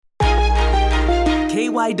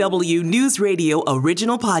KYW News Radio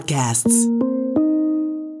original podcasts.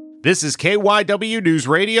 This is KYW News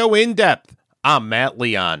Radio In Depth. I'm Matt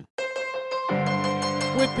Leon.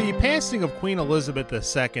 With the passing of Queen Elizabeth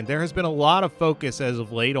II, there has been a lot of focus as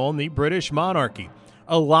of late on the British monarchy.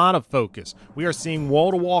 A lot of focus. We are seeing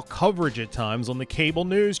wall-to-wall coverage at times on the cable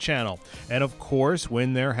news channel. And of course,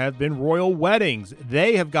 when there have been royal weddings,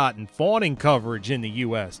 they have gotten fawning coverage in the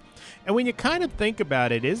U.S. And when you kind of think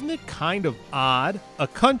about it, isn't it kind of odd? A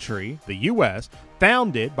country, the U.S.,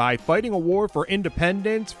 founded by fighting a war for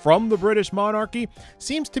independence from the British monarchy,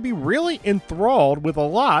 seems to be really enthralled with a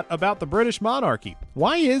lot about the British monarchy.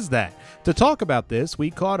 Why is that? To talk about this,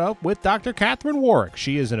 we caught up with Dr. Catherine Warwick.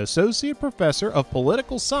 She is an associate professor of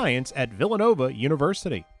political science at Villanova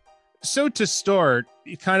University. So to start,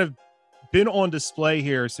 you kind of been on display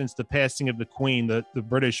here since the passing of the Queen, the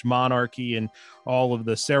British monarchy and all of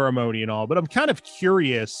the ceremony and all. But I'm kind of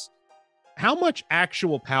curious, how much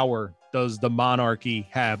actual power does the monarchy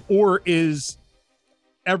have? Or is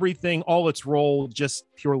everything, all its role, just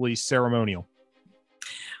purely ceremonial?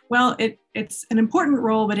 Well, it's an important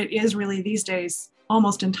role, but it is really these days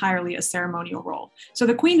almost entirely a ceremonial role. So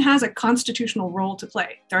the Queen has a constitutional role to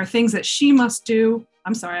play. There are things that she must do,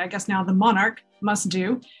 I guess now the monarch must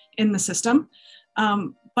do in the system.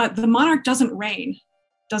 But the monarch doesn't reign,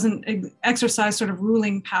 doesn't exercise sort of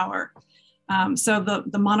ruling power. So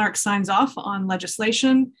the monarch signs off on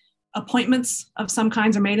legislation, appointments of some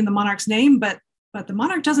kinds are made in the monarch's name, but the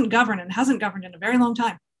monarch doesn't govern and hasn't governed in a very long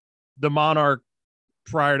time. The monarch,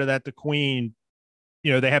 prior to that, the Queen,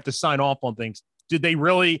 they have to sign off on things. Did they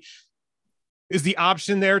really, is the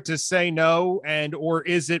option there to say no? Or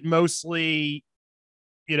is it mostly,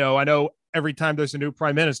 I know every time there's a new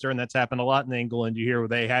prime minister, and that's happened a lot in England, you hear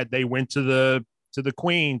they went to the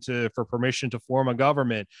Queen for permission to form a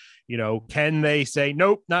government. Can they say,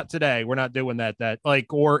 nope, not today, we're not doing that,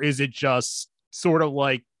 or is it just sort of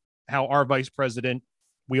like how our vice president,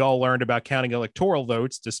 we all learned about counting electoral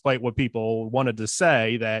votes, despite what people wanted to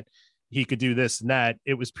say that he could do this and that.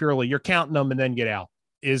 It was purely, you're counting them and then get out.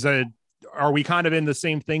 Are we kind of in the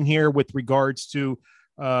same thing here with regards to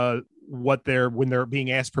when they're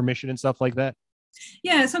being asked permission and stuff like that?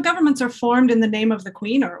 Yeah, so governments are formed in the name of the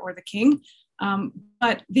Queen or the King.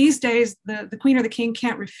 But these days, the Queen or the King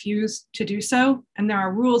can't refuse to do so, and there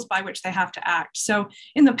are rules by which they have to act. So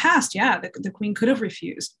in the past, the Queen could have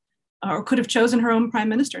refused or could have chosen her own prime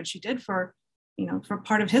minister, and she did for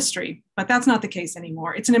part of history. But that's not the case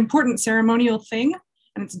anymore. It's an important ceremonial thing,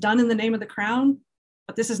 and it's done in the name of the crown,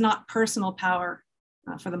 but this is not personal power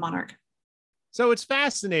for the monarch. So it's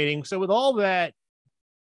fascinating. So with all that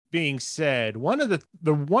being said, one of the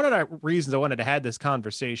reasons I wanted to have this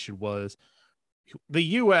conversation was the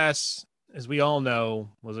U.S., as we all know,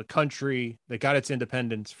 was a country that got its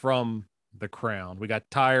independence from the crown. We got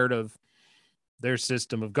tired of their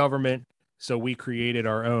system of government, so we created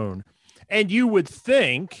our own. And you would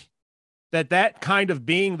think that kind of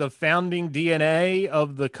being the founding DNA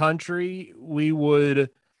of the country, we would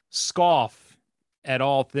scoff at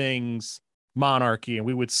all things monarchy, and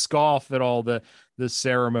we would scoff at all the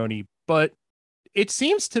ceremony. But it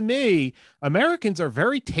seems to me Americans are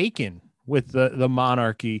very taken with the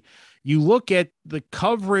monarchy. You look at the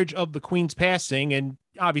coverage of the Queen's passing, and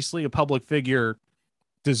obviously a public figure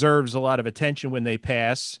deserves a lot of attention when they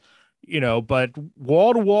pass, but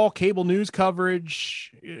wall-to-wall cable news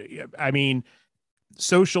coverage,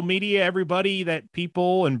 social media, everybody that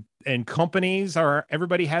people and companies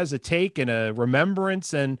everybody has a take and a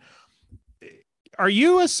remembrance. And are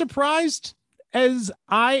you as surprised as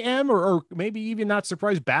I am, or maybe even not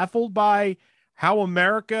surprised, baffled by how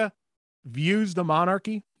America views the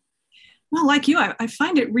monarchy? Well, like you, I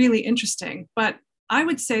find it really interesting, but I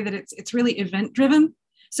would say that it's really event driven.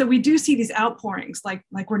 So we do see these outpourings like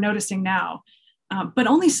we're noticing now, but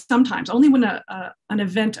only sometimes, only when an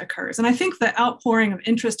event occurs. And I think the outpouring of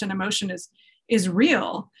interest and emotion is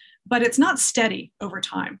real, but it's not steady over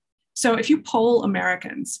time. So if you poll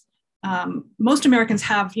Americans, most Americans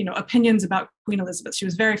have, opinions about Queen Elizabeth. She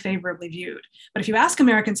was very favorably viewed. But if you ask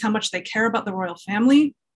Americans how much they care about the royal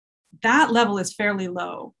family, that level is fairly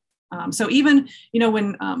low. So even,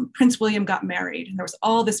 when Prince William got married and there was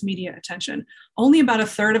all this media attention, only about a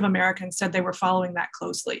third of Americans said they were following that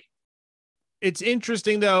closely. It's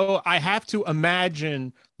interesting, though. I have to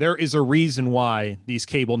imagine there is a reason why these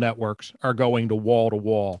cable networks are going to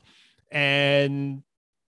wall. And,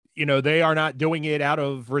 they are not doing it out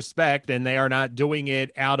of respect, and they are not doing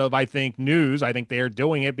it out of, I think, news. I think they are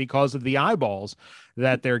doing it because of the eyeballs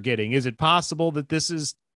that they're getting. Is it possible that this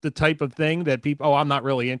is the type of thing that people, I'm not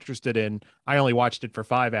really interested in. I only watched it for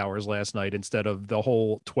 5 hours last night instead of the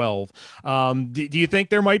whole 12. Do you think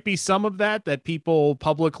there might be some of that people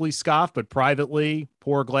publicly scoff, but privately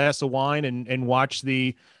pour a glass of wine and watch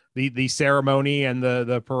the ceremony and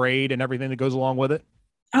the parade and everything that goes along with it?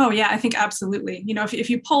 Oh, yeah, I think absolutely. If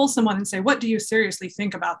you poll someone and say, what do you seriously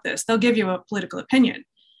think about this? They'll give you a political opinion.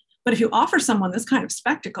 But if you offer someone this kind of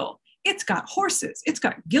spectacle, it's got horses, it's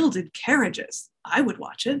got gilded carriages, I would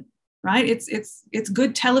watch it, right? It's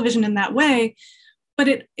good television in that way, but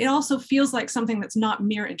it also feels like something that's not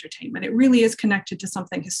mere entertainment. It really is connected to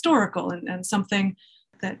something historical and something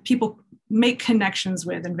that people make connections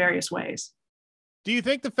with in various ways. Do you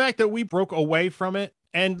think the fact that we broke away from it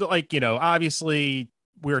and obviously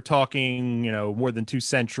we're talking, more than 2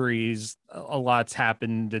 centuries, a lot's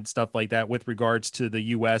happened and stuff like that with regards to the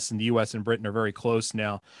US, and the US and Britain are very close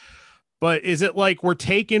now. But is it like we're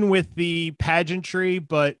taken with the pageantry,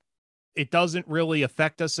 but it doesn't really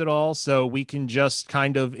affect us at all? So we can just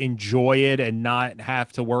kind of enjoy it and not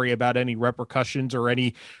have to worry about any repercussions or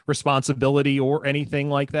any responsibility or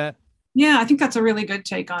anything like that? Yeah, I think that's a really good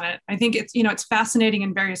take on it. I think it's fascinating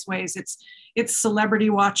in various ways. It's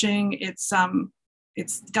celebrity watching. It's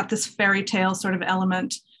got this fairy tale sort of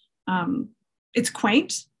element. It's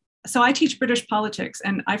quaint. So I teach British politics,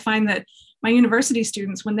 and I find that my university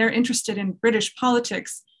students, when they're interested in British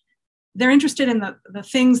politics, they're interested in the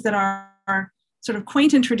things that are sort of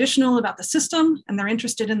quaint and traditional about the system, and they're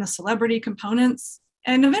interested in the celebrity components.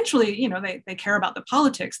 And eventually, they care about the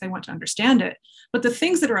politics, they want to understand it. But the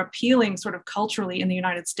things that are appealing sort of culturally in the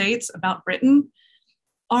United States about Britain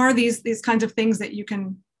are these kinds of things that you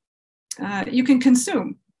can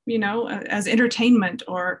consume, as entertainment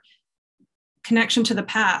or connection to the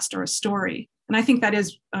past or a story. And I think that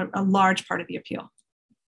is a large part of the appeal.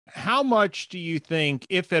 How much do you think,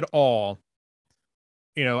 if at all,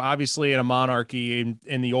 obviously in a monarchy,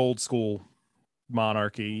 in the old school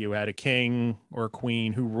monarchy, you had a king or a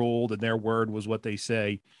queen who ruled and their word was what they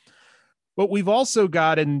say. What we've also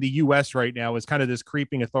got in the US right now is kind of this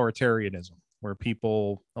creeping authoritarianism, where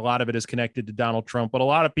a lot of it is connected to Donald Trump, but a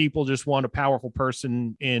lot of people just want a powerful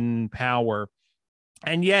person in power.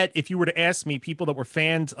 And yet, if you were to ask me, people that were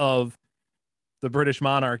fans of the British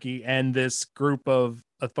monarchy and this group of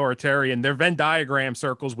authoritarian, their Venn diagram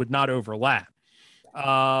circles would not overlap.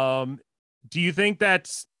 Do you think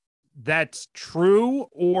that's true?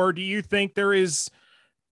 Or do you think there is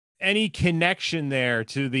any connection there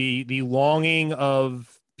to the longing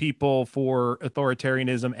of people for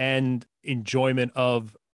authoritarianism and enjoyment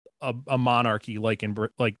of a monarchy like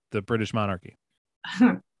the British monarchy?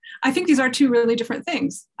 I think these are two really different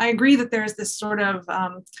things. I agree that there's this sort of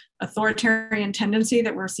authoritarian tendency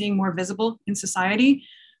that we're seeing more visible in society.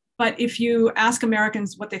 But if you ask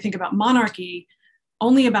Americans what they think about monarchy,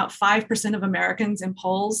 only about 5% of Americans in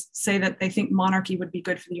polls say that they think monarchy would be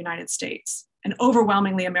good for the United States. And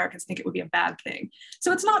overwhelmingly, Americans think it would be a bad thing.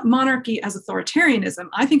 So it's not monarchy as authoritarianism.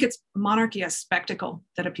 I think it's monarchy as spectacle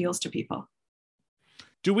that appeals to people.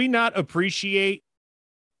 Do we not appreciate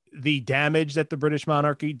the damage that the British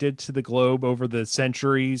monarchy did to the globe over the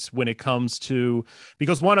centuries when it comes to,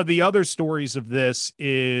 because one of the other stories of this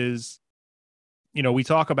is, we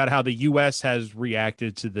talk about how the US has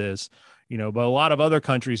reacted to this, but a lot of other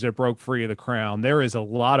countries that broke free of the crown, there is a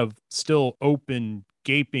lot of still open,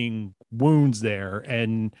 gaping wounds there.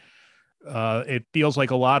 And it feels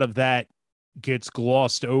like a lot of that gets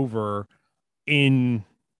glossed over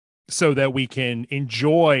so that we can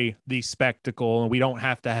enjoy the spectacle and we don't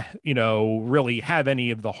have to, really have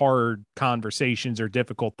any of the hard conversations or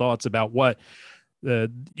difficult thoughts about what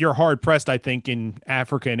you're hard pressed, I think, in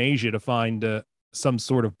Africa and Asia to find some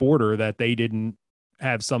sort of border that they didn't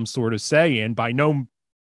have some sort of say in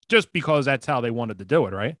just because that's how they wanted to do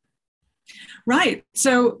it. Right. Right.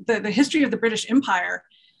 So the history of the British Empire,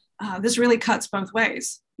 this really cuts both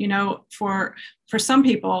ways, for some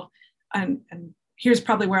people, and here's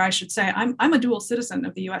probably where I should say, I'm a dual citizen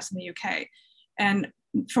of the US and the UK. And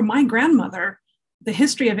for my grandmother, the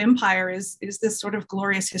history of empire is this sort of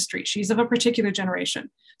glorious history. She's of a particular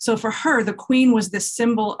generation. So for her, the Queen was this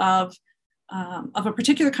symbol of a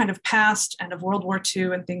particular kind of past and of World War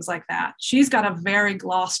II and things like that. She's got a very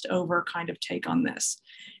glossed over kind of take on this.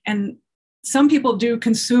 And some people do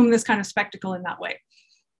consume this kind of spectacle in that way.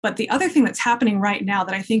 But the other thing that's happening right now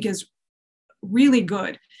that I think is really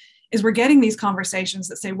good is we're getting these conversations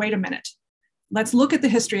that say, wait a minute, let's look at the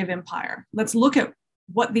history of empire. Let's look at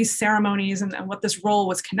what these ceremonies and what this role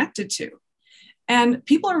was connected to. And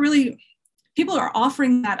people are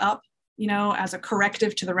offering that up, as a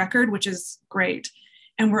corrective to the record, which is great.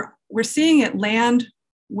 And we're seeing it land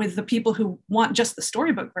with the people who want just the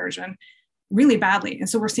storybook version really badly. And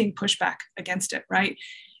so we're seeing pushback against it, right?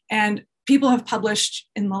 And people have published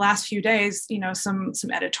in the last few days, some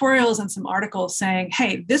editorials and some articles saying,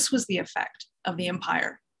 hey, this was the effect of the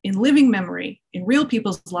empire in living memory, in real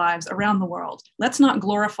people's lives around the world. Let's not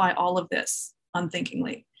glorify all of this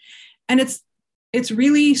unthinkingly. And it's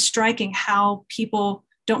really striking how people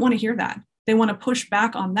don't want to hear that. They want to push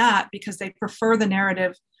back on that because they prefer the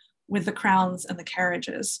narrative with the crowns and the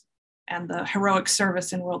carriages and the heroic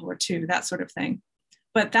service in World War II, that sort of thing.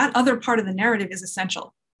 But that other part of the narrative is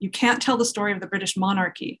essential. You can't tell the story of the British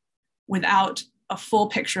monarchy without a full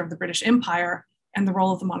picture of the British Empire and the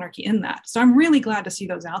role of the monarchy in that. So I'm really glad to see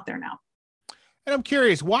those out there now. And I'm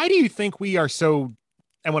curious, why do you think we are so,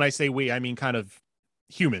 and when I say we, I mean kind of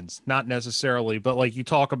humans, not necessarily, but like you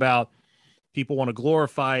talk about people want to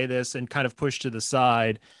glorify this and kind of push to the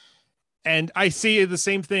side. And I see the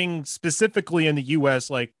same thing specifically in the US,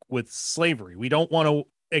 like with slavery. We don't want to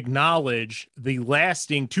acknowledge the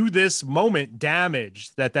lasting to this moment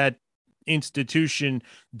damage that institution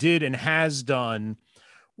did and has done.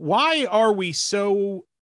 Why are we so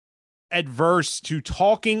adverse to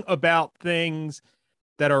talking about things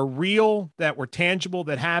that are real, that were tangible,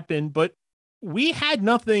 that happened, but we had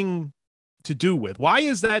nothing to do with? Why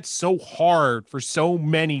is that so hard for so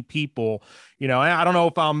many people? I don't know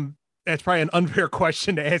if that's probably an unfair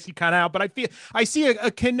question to ask you kind of out, but I see a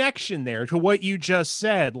connection there to what you just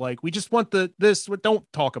said. Like, we just want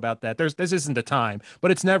don't talk about that. This isn't the time, but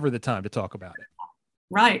it's never the time to talk about it.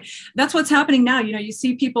 Right. That's what's happening now. You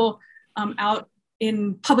see people out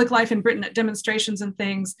in public life in Britain at demonstrations and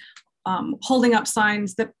things, holding up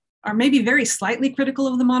signs that are maybe very slightly critical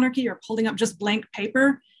of the monarchy, or holding up just blank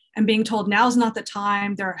paper and being told now's not the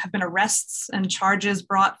time. There have been arrests and charges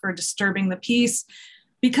brought for disturbing the peace,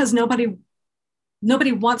 because nobody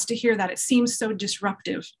wants to hear that. It seems so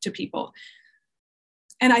disruptive to people.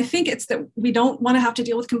 And I think it's that we don't want to have to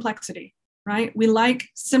deal with complexity, right? We like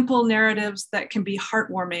simple narratives that can be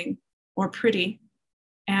heartwarming or pretty.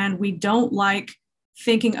 And we don't like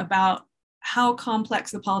thinking about how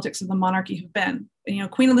complex the politics of the monarchy have been.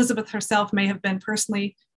 Queen Elizabeth herself may have been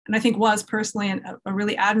personally, and I think was personally, a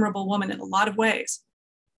really admirable woman in a lot of ways.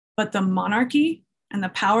 But the monarchy and the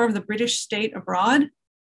power of the British state abroad,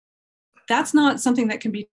 that's not something that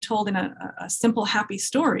can be told in a simple, happy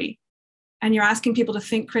story. And you're asking people to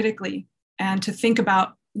think critically and to think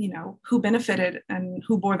about, who benefited and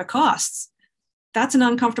who bore the costs. That's an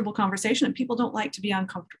uncomfortable conversation, and people don't like to be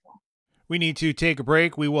uncomfortable. We need to take a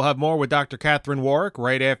break. We will have more with Dr. Catherine Warwick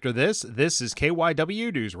right after this. This is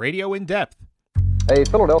KYW News Radio In Depth. A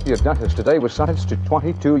Philadelphia dentist today was sentenced to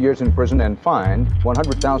 22 years in prison and fined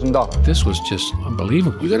 $100,000. This was just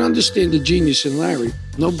unbelievable. You got to understand the genius in Larry.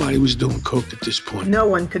 Nobody was doing coke at this point. No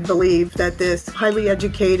one could believe that this highly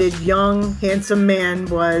educated, young, handsome man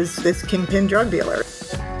was this kingpin drug dealer.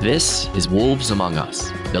 This is Wolves Among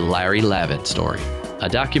Us, the Larry Lavin story, a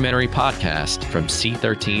documentary podcast from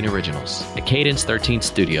C13 Originals, a Cadence 13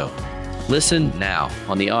 studio. Listen now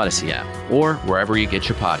on the Odyssey app or wherever you get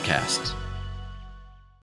your podcasts.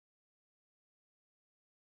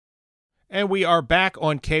 And we are back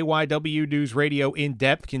on KYW News Radio In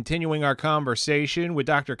Depth, continuing our conversation with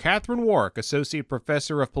Dr. Catherine Warwick, Associate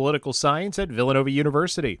Professor of Political Science at Villanova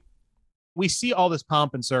University. We see all this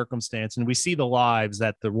pomp and circumstance, and we see the lives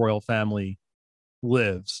that the royal family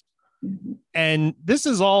lives. And this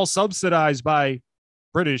is all subsidized by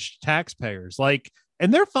British taxpayers.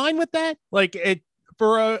 And they're fine with that.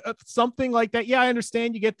 For something like that, yeah, I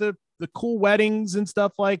understand you get the cool weddings and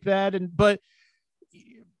stuff like that, but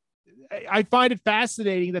I find it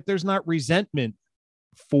fascinating that there's not resentment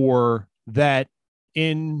for that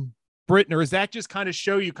in Britain. Or does that just kind of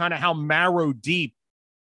show you kind of how marrow deep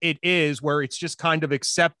it is, where it's just kind of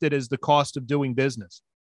accepted as the cost of doing business?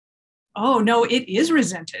 Oh, no, it is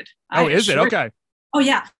resented. Oh, is it? Okay. Oh,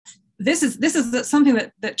 yeah. This is something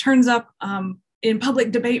that turns up in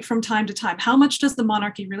public debate from time to time. How much does the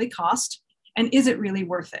monarchy really cost? And is it really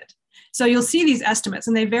worth it? So you'll see these estimates,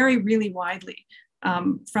 and they vary really widely.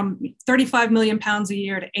 From 35 million pounds a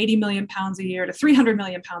year to 80 million pounds a year to 300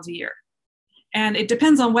 million pounds a year. And it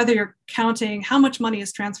depends on whether you're counting how much money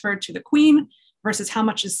is transferred to the Queen versus how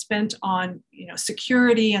much is spent on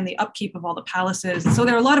security and the upkeep of all the palaces. And so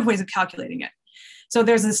there are a lot of ways of calculating it. So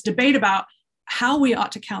there's this debate about how we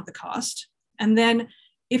ought to count the cost. And then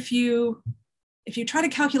if you try to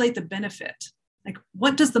calculate the benefit, like,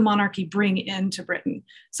 what does the monarchy bring into Britain?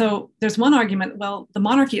 So there's one argument, well, the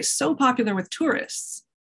monarchy is so popular with tourists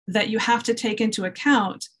that you have to take into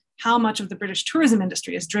account how much of the British tourism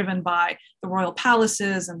industry is driven by the royal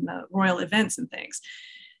palaces and the royal events and things.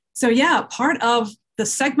 So yeah, part of the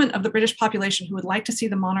segment of the British population who would like to see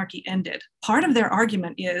the monarchy ended, part of their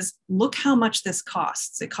argument is, look how much this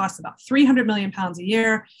costs. It costs about 300 million pounds a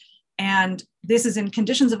year. And this is in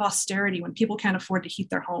conditions of austerity when people can't afford to heat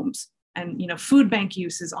their homes. And, food bank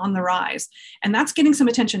use is on the rise. And that's getting some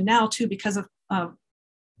attention now, too, because of,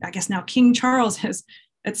 I guess now King Charles has,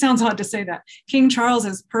 it sounds odd to say that, King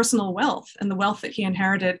Charles's personal wealth and the wealth that he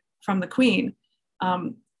inherited from the Queen.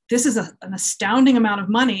 This is an astounding amount of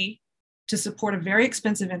money to support a very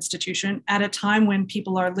expensive institution at a time when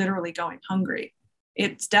people are literally going hungry.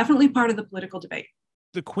 It's definitely part of the political debate.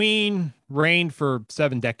 The Queen reigned for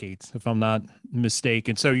 7 decades, if I'm not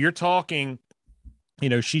mistaken. So you're talking,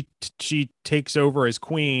 she takes over as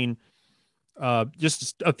Queen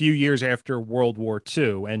just a few years after World War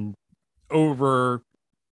II. And over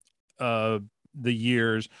the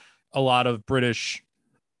years, a lot of British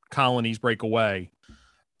colonies break away.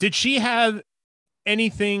 Did she have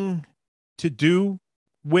anything to do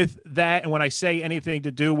with that? And when I say anything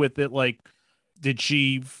to do with it, like, did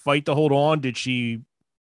she fight to hold on? Did she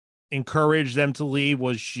encourage them to leave?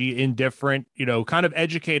 Was she indifferent? Kind of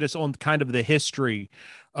educate us on kind of the history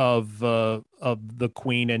of the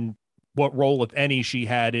Queen and what role, if any, she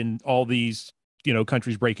had in all these,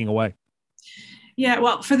 countries breaking away. Yeah,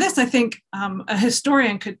 well, for this, I think a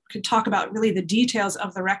historian could talk about really the details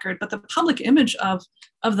of the record, but the public image of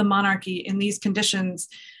the monarchy in these conditions,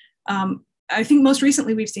 I think most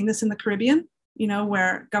recently we've seen this in the Caribbean,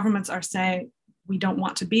 where governments are saying, we don't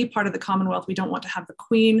want to be part of the Commonwealth. We don't want to have the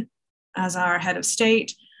Queen as our head of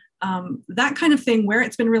state. That kind of thing where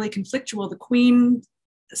it's been really conflictual, the Queen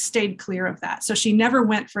stayed clear of that. So she never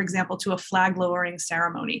went, for example, to a flag lowering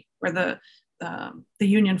ceremony where the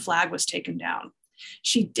Union flag was taken down.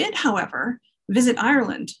 She did, however, visit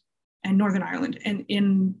Ireland and Northern Ireland, and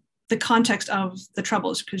in the context of the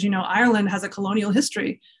Troubles, because, Ireland has a colonial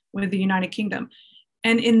history with the United Kingdom.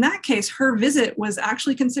 And in that case, her visit was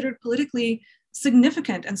actually considered politically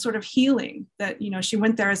significant and sort of healing, that, she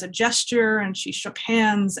went there as a gesture and she shook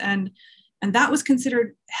hands, and that was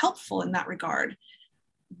considered helpful in that regard.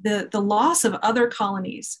 The loss of other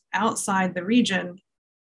colonies outside the region,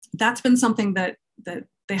 that's been something that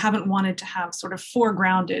they haven't wanted to have sort of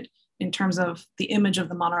foregrounded in terms of the image of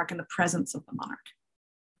the monarch and the presence of the monarch.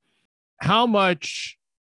 How much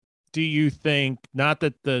do you think, not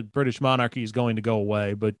that the British monarchy is going to go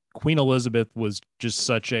away, but Queen Elizabeth was just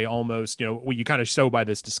such a almost, you kind of show by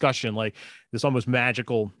this discussion, like this almost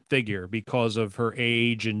magical figure because of her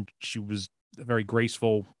age, and she was a very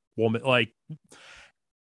graceful woman. Like,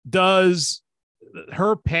 does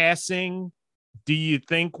her passing, do you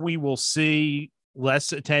think we will see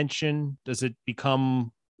less attention? Does it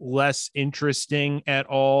become less interesting at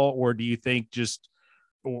all? Or do you think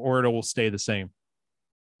or it will stay the same?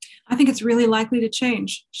 I think it's really likely to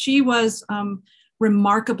change. She was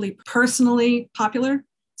remarkably personally popular.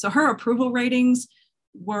 So her approval ratings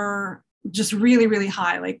were just really, really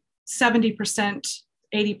high, like 70%,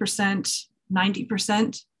 80%,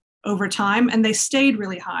 90% over time. And they stayed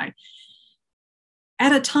really high.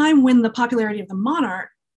 At a time when the popularity of the monarch,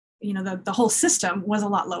 the whole system was a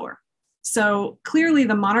lot lower. So clearly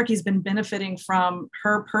the monarchy's been benefiting from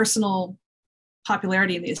her personal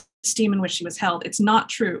popularity and the esteem in which she was held. It's not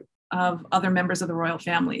true of other members of the royal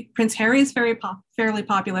family. Prince Harry is fairly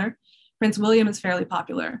popular. Prince William is fairly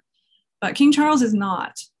popular, but King Charles is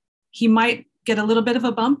not. He might get a little bit of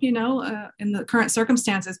a bump, in the current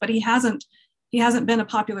circumstances, but he hasn't been a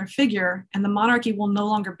popular figure, and the monarchy will no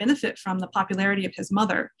longer benefit from the popularity of his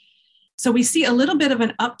mother. So we see a little bit of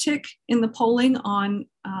an uptick in the polling on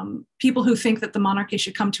people who think that the monarchy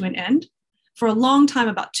should come to an end. For a long time,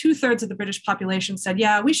 about 2/3 of the British population said,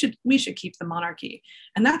 yeah, we should keep the monarchy.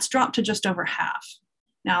 And that's dropped to just over half.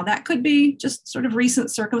 Now, that could be just sort of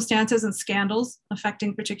recent circumstances and scandals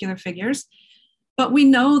affecting particular figures. But we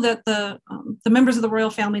know that the members of the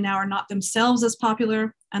royal family now are not themselves as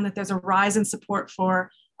popular, and that there's a rise in support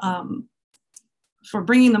for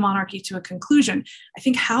bringing the monarchy to a conclusion. I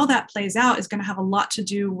think how that plays out is going to have a lot to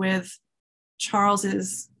do with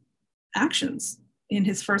Charles's actions in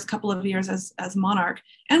his first couple of years as monarch,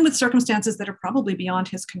 and with circumstances that are probably beyond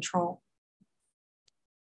his control.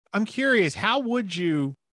 I'm curious, how would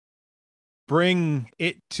you bring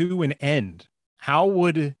it to an end? How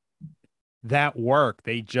would that work?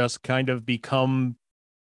 They just kind of become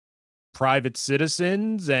private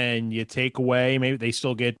citizens and you take away, maybe they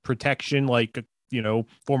still get protection, like,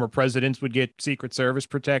 former presidents would get Secret Service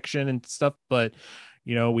protection and stuff, but,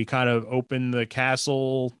 we kind of open the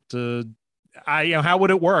castle to, how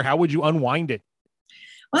would it work? How would you unwind it?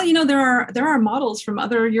 Well, there are models from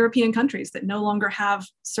other European countries that no longer have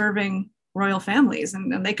serving royal families,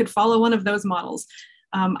 and they could follow one of those models.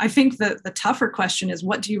 I think that the tougher question is,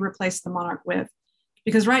 what do you replace the monarch with?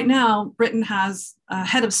 Because right now, Britain has a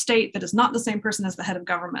head of state that is not the same person as the head of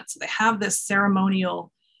government. So they have this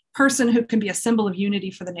ceremonial person who can be a symbol of unity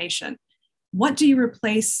for the nation. What do you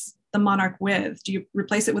replace the monarch with? Do you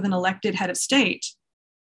replace it with an elected head of state?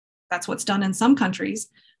 That's what's done in some countries,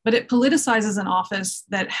 but it politicizes an office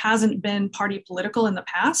that hasn't been party political in the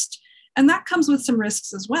past. And that comes with some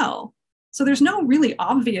risks as well. So there's no really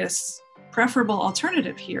obvious preferable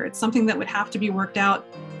alternative here. It's something that would have to be worked out,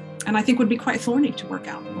 and I think would be quite thorny to work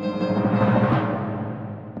out.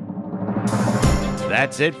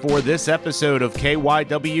 That's it for this episode of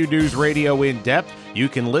KYW News Radio In Depth. You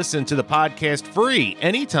can listen to the podcast free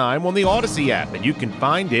anytime on the Odyssey app, and you can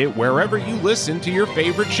find it wherever you listen to your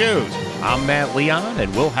favorite shows. I'm Matt Leon,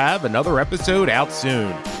 and we'll have another episode out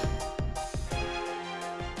soon.